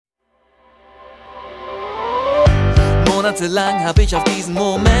Monatelang hab ich auf diesen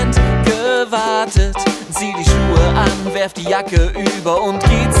Moment gewartet. Zieh die Schuhe an, werf die Jacke über und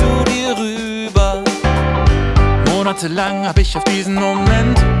geh zu dir rüber. Monatelang hab ich auf diesen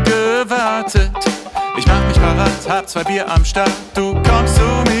Moment gewartet. Ich mach mich parat, hab 2 Bier am Start, du kommst zu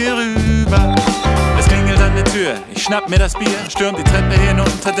mir rüber. Es klingelt an der Tür, ich schnapp mir das Bier, stürm die Treppe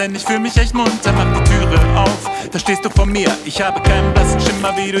hinunter, denn ich fühl mich echt munter. Mach die Türe auf, da stehst du vor mir, ich habe keinen blassen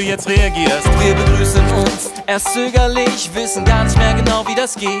Schimmer, wie du jetzt reagierst. Wir begrüßen uns erst zögerlich, wissen gar nicht mehr genau, wie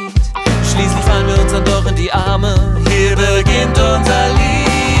das geht. Schließlich fallen wir uns dann doch in die Arme, hier beginnt unser Lied.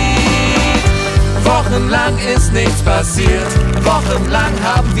 Wochenlang ist nichts passiert, wochenlang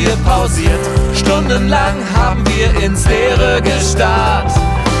haben wir pausiert, stundenlang haben wir ins Leere gestarrt.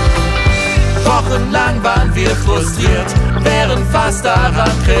 Wochenlang waren wir frustriert, wären fast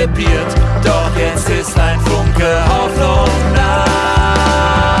daran krepiert, doch jetzt ist ein Funke Hoffnung da.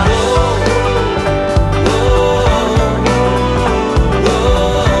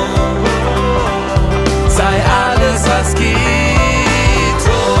 Sei alles, was geht.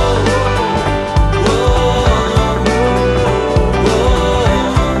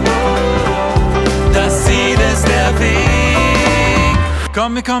 Das Ziel ist der Weg.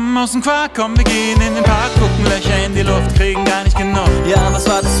 Komm, wir kommen aus dem Quark, komm, wir gehen in den Park, gucken Löcher in die Luft, kriegen gar nicht genug. Ja, was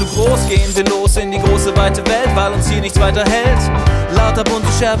war das zu groß? Gehen wir los in die große weite Welt, weil uns hier nichts weiter hält. Lauter bunte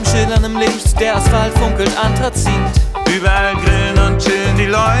Scherben schillern im Licht, der Asphalt funkelt Anthrazit. Überall grillen und chillen die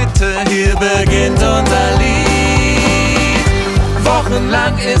Leute, hier beginnt unser Lied.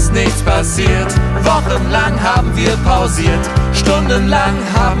 Wochenlang ist nichts passiert, wochenlang haben wir pausiert, stundenlang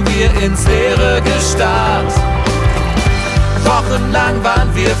haben wir ins Leere gestarrt. Wochenlang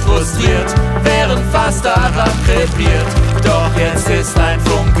waren wir frustriert, wären fast daran krepiert, doch jetzt ist ein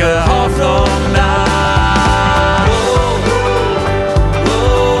Funke Hoffnung da.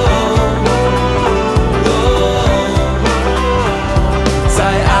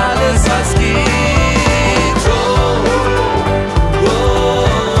 Sei alles, was geht.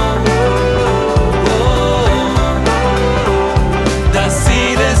 Das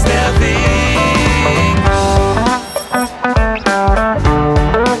Ziel ist der Weg.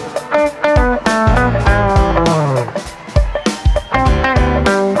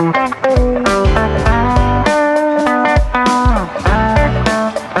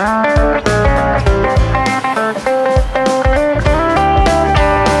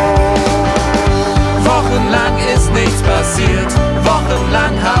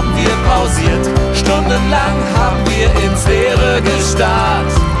 Wochenlang haben wir pausiert, stundenlang haben wir ins Leere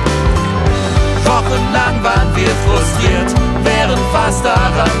gestarrt. Wochenlang waren wir frustriert, wären fast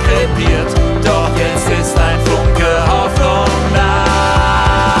daran krepiert,